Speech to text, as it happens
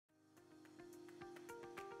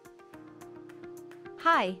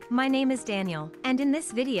Hi, my name is Daniel, and in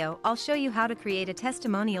this video I'll show you how to create a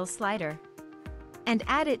testimonials slider and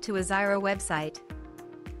add it to a Zyro website.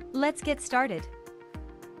 Let's get started.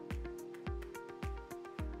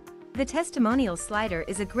 The testimonials slider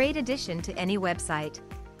is a great addition to any website.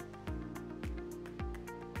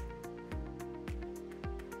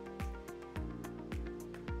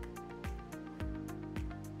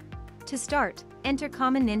 To start, enter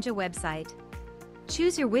Common Ninja website.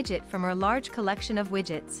 Choose your widget from our large collection of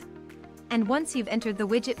widgets. And once you've entered the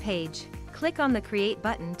widget page, click on the Create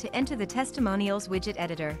button to enter the Testimonials widget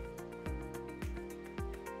editor.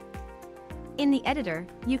 In the editor,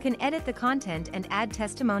 you can edit the content and add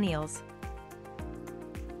testimonials.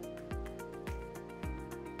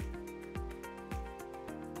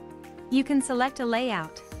 You can select a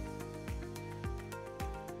layout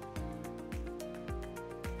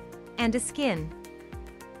and a skin.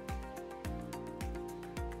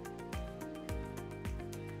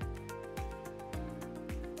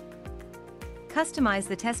 Customize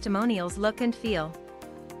the testimonials look and feel,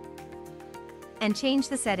 and change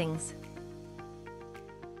the settings.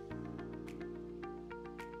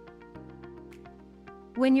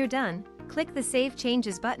 When you're done, click the Save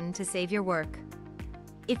Changes button to save your work.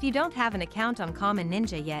 If you don't have an account on Common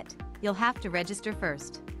Ninja yet, you'll have to register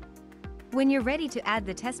first. When you're ready to add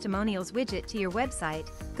the testimonials widget to your website,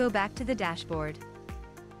 go back to the dashboard.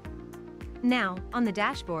 Now, on the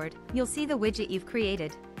dashboard, you'll see the widget you've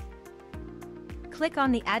created. Click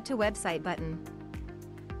on the Add to Website button.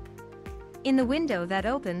 In the window that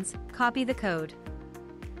opens, copy the code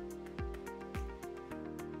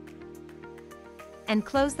and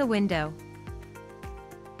close the window.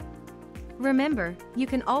 Remember, you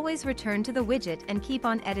can always return to the widget and keep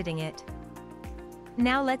on editing it.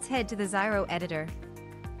 Now let's head to the Zyro editor.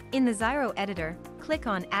 In the Zyro editor, click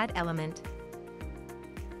on Add Element.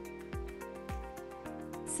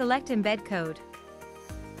 Select Embed Code.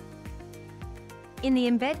 In the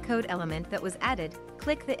embed code element that was added,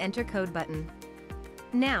 click the Enter Code button.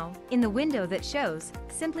 Now, in the window that shows,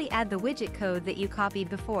 simply add the widget code that you copied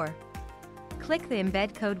before. Click the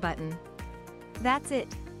Embed Code button. That's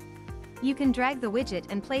it. You can drag the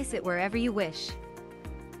widget and place it wherever you wish.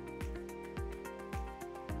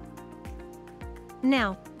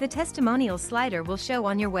 Now, the testimonials slider will show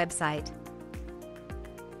on your website.